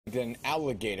An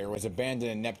alligator was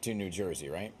abandoned in Neptune, New Jersey,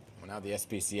 right? Well, now the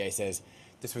SPCA says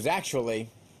this was actually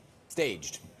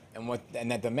staged,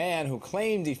 and that the man who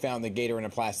claimed he found the gator in a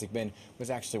plastic bin was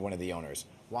actually one of the owners.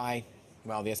 Why?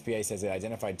 Well, the SPCA says it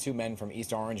identified two men from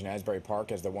East Orange and Asbury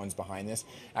Park as the ones behind this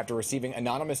after receiving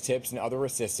anonymous tips and other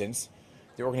assistance.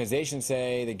 The organization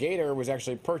say the gator was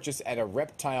actually purchased at a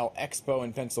reptile expo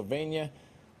in Pennsylvania.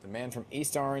 The man from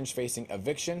East Orange facing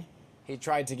eviction. He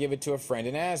tried to give it to a friend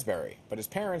in Asbury, but his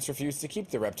parents refused to keep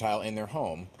the reptile in their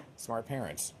home. Smart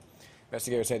parents.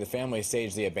 Investigators say the family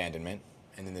staged the abandonment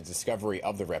and then the discovery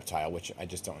of the reptile, which I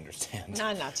just don't understand.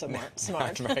 Not so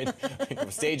smart. Right?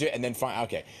 Stage it and then find.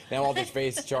 Okay. Now all this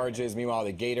face charges. Meanwhile,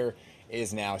 the gator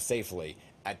is now safely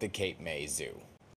at the Cape May Zoo.